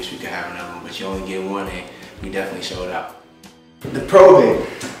opinion. Wish we could have another one, but you only get one and we definitely showed out. The probate,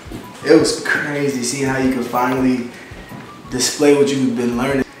 it was crazy seeing how you could finally display what you've been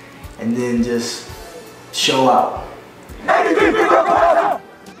learning and then just show out. Let's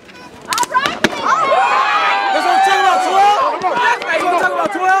talk about 12. Let's talk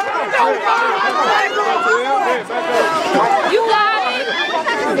about 12. You got it.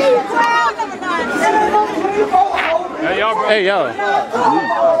 Hey, y'all.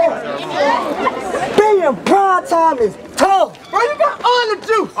 Being prime time is tough. Bro, you got all the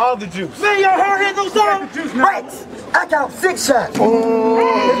juice. All the juice. Man, you heard those songs? Breaks. I got 6 shots.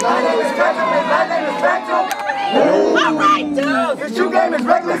 My name is Spectrum. All right, dude. Your shoe game is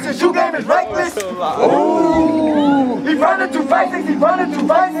reckless. Your shoe game is reckless. Ooh. He's running 256. He's running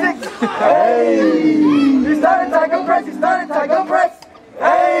 256. Hey. He started Tiger Press. He started Tiger Press.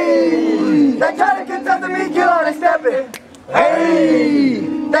 Hey. They try to contest me. Get on and step it. Hey.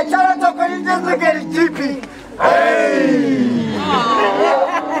 They try to talk when you just look at his GP. Hey.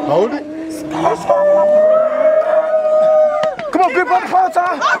 Hold it. Come on, big brother, power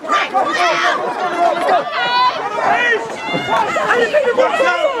time.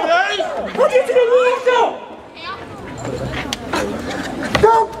 Let's go.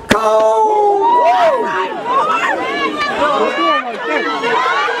 Don't go!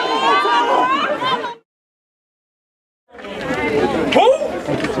 Who?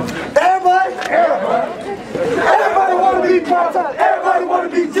 Everybody want to be part-time. Everybody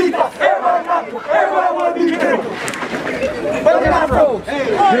want to be G5. Everybody want to be Brent. But look at our pros.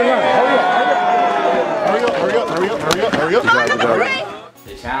 Hurry up.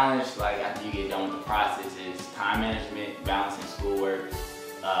 The challenge, like after you get done with the process, is time management, balancing schoolwork,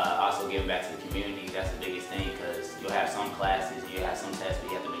 also giving back to the community. That's the biggest thing, because you'll have some classes, you'll have some tests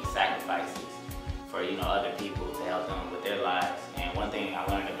where you have to make sacrifices for, you know, other people to help them with their lives. And one thing I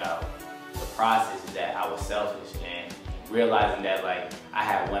learned about the process is that I was selfish, and realizing that, like, I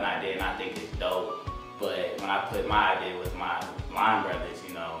have one idea and I think it's dope, but when I put my idea with my line brothers,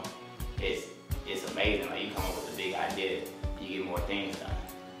 you know, it's amazing. Like, you come up with a big idea, you get more things done.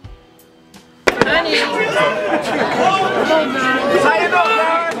 How you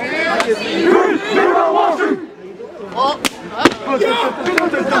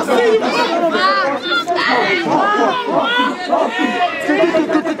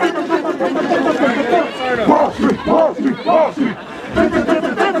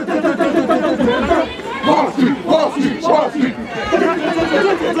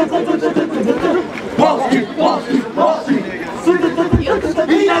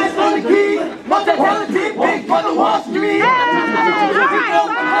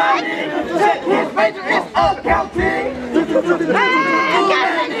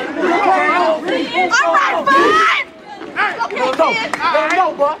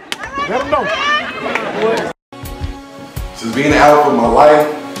Since being out of my life,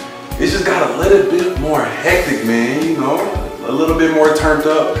 it's just got a little bit more hectic, man, you know, a little bit more turned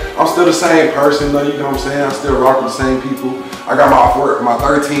up. I'm still the same person, though, you know what I'm saying? I still rock with the same people. I got my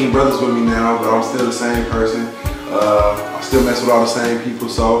 13 brothers with me now, but I'm still the same person. I still mess with all the same people,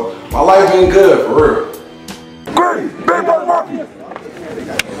 so my life been good, for real. Great! Big brother Marky!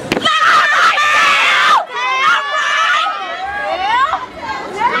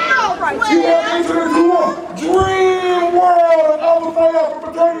 Dream!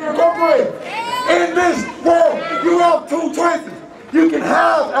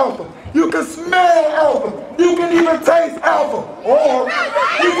 have alpha. You can smell alpha. You can even taste alpha. Or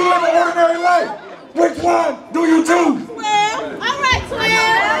you can live an ordinary life. Which one do you choose? Well, all right,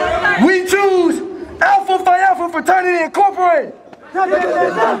 Twin. We choose Alpha Phi Alpha Fraternity Incorporated. What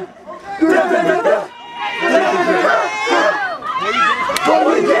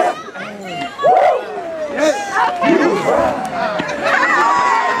we get?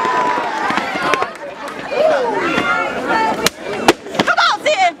 Come on,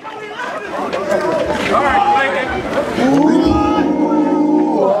 Sid. All right,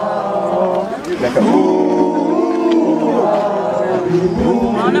 Come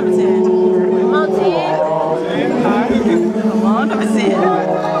on, number 10. Come on, 10. Come on, number 10.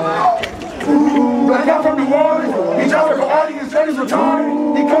 Black out from New Orleans, he traveled for all his studies retired.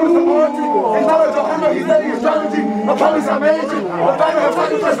 He comes from Oregon, his knowledge of Humber, he studied astrology, a police I managed, a fighter of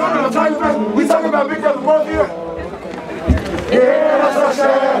sacrifice, runner of sacrifice. We talking about Big Brother Warfield. Yeah, that's our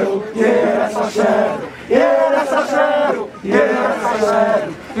shadow. Yeah, that's our shadow. Yeah, that's our shadow. Yeah, that's our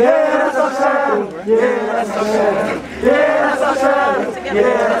shadow. Yeah, that's our shadow. Yeah, that's our shadow. Yeah, that's our shadow.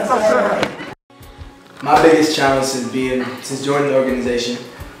 Yeah, that's our shadow. My biggest challenge since joining the organization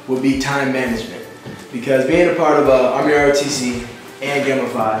would be time management. Because being a part of Army ROTC and Gamma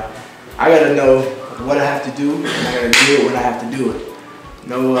Phi, I gotta know what I have to do and I gotta do it when I have to do it.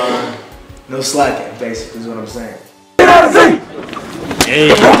 No slacking, basically, is what I'm saying.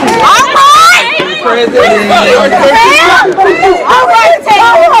 Hey. All right! President! All right,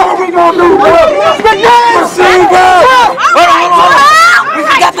 Taylor! What are we gonna do, bro? Machine gun! All right, We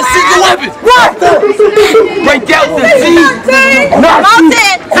got the secret weapons! What? Break out the Z!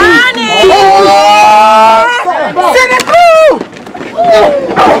 Mountain! Tiny! Send it through!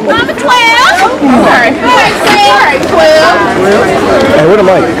 Number 12! Sorry, 12! Hey, what am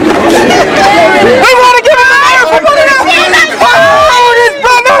I? We want to give him the air for one of them! Oh, this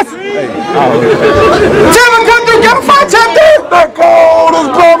brothers! Chairman, come through, get a fight chapter! The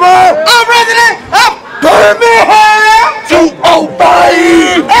coldest brother! I'm resident of Birmingham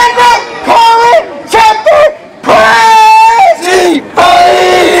 205! And the current chapter, Craige!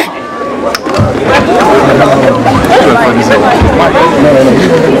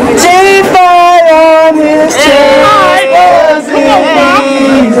 G5 on his chest wasn't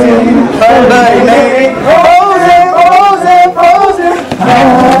easy. Frozen.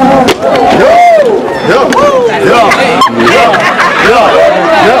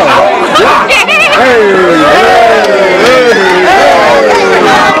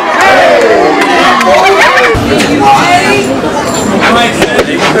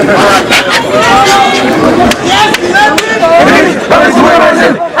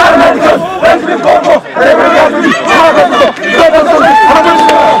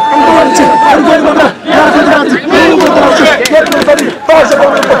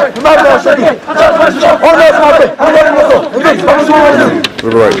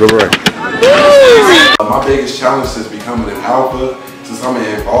 My biggest challenge since becoming an alpha, since I'm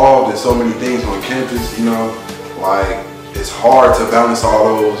involved in so many things on campus, you know, like it's hard to balance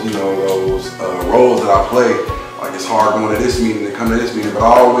all those, you know, those roles that I play. Like it's hard going to this meeting and coming to this meeting, but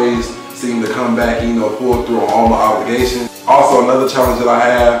I always seem to come back and, you know, pull through on all my obligations. Also, another challenge that I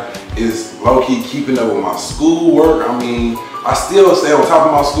have is low-key keeping up with my schoolwork. I mean, I still stay on top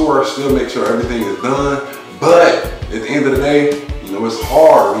of my schoolwork, still make sure everything is done, but at the end of the day, you know, it's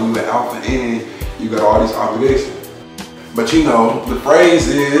hard when you're an alpha and you got all these obligations. But you know, the phrase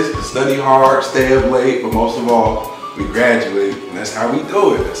is study hard, stay up late, but most of all, we graduate, and that's how we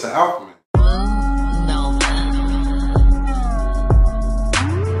do it. That's the alpha.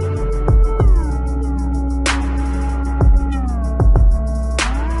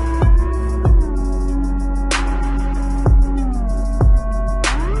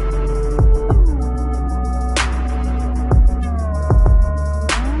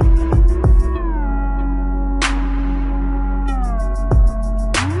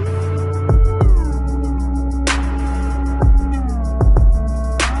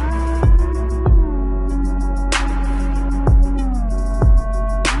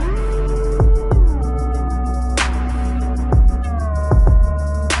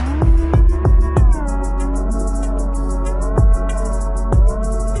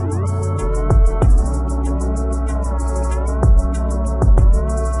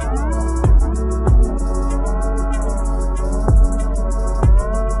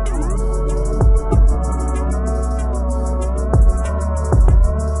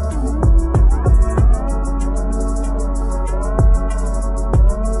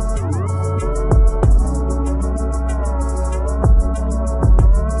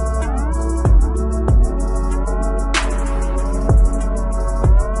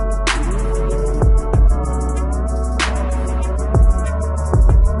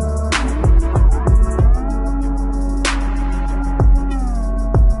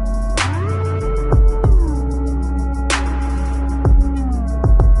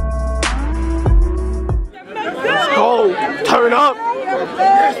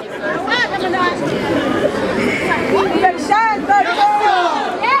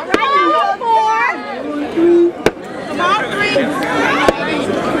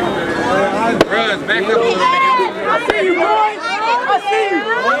 Back up a little bit. I see you, boys. I see you.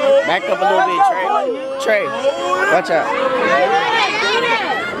 Back up a little bit, Trey. Trey, watch out.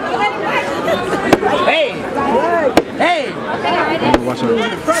 Hey. Hey. Watch out.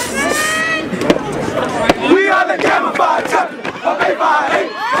 We are the camouflage chapter of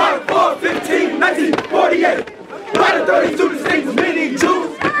 858, 24, 15, 1948. By the 32 distinct many Jews.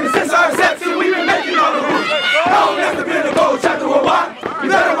 And since our inception, we've been making all the rules. Long as the been a gold chapter of why. You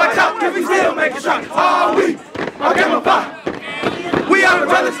better watch out, cause we still making shots. All we are camouflage. We are the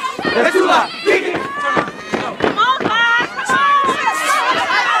brothers. That's too loud. Kick it.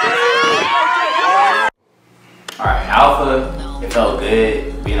 Alright, Alpha, it felt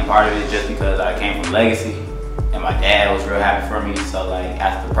good being a part of it just because I came from Legacy and my dad was real happy for me. So like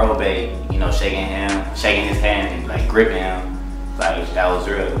after probate, you know, shaking his hand and like gripping him, like that was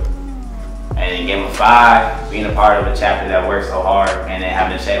real. And in Game of 5, being a part of a chapter that worked so hard and then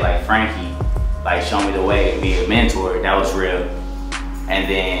having to shake like Frankie, like show me the way and be a mentor, that was real. And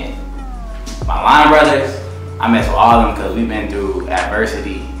then my line brothers, I mess with all of them because we've been through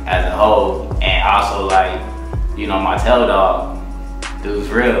adversity as a whole, and also like, you know, my tail dog, dude's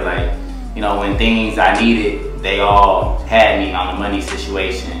real. Like, you know, when things I needed, they all had me on the money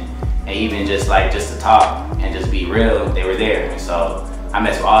situation, and even just to talk and just be real, they were there. And so I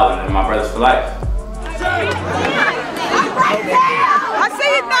mess with all of them. They're my brothers for life. I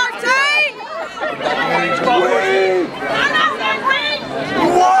see you, 13.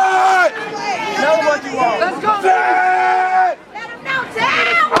 What? Tell them what you want. Let's go. Let them know,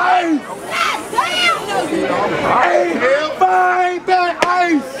 Tam. Ice. Ice. Find that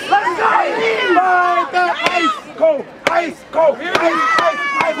ice. Let's go. Find that ice. Go. Ice. Go. Ice. Ice.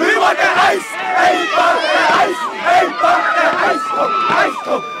 Ice. We want that ice. Hey, find that ice. Hey, find that ice. Go. Ice.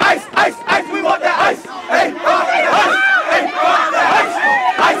 Go. Ice. Ice. Ice. We want that ice. Hey, find that ice. Hey, find that ice.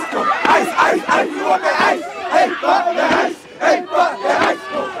 Ice. Go. Ice. Ice. Ice. We want that ice. Hey, find that ice. Hey, find that ice.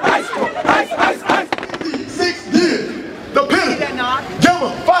 Go. Ice. Go. Ice. Ice. Ice. 6 years. The pinnacle. Gamma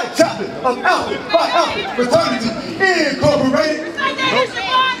 5 chapter of Alpha Phi Alpha Fraternity Incorporated. Let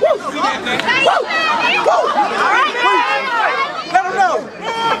them know.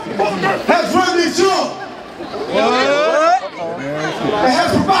 Has run this job. And has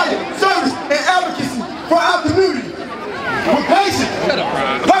provided service and advocacy for our community with patience,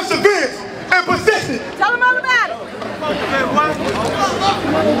 perseverance, and persistence. Tell them all about it.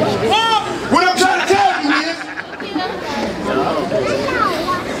 What I'm trying to tell you is,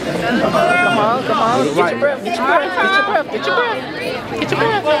 come on. Get your breath. Get your breath. Get your breath. Get your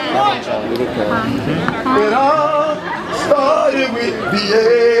breath. It all started with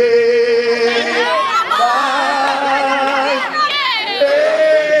BA.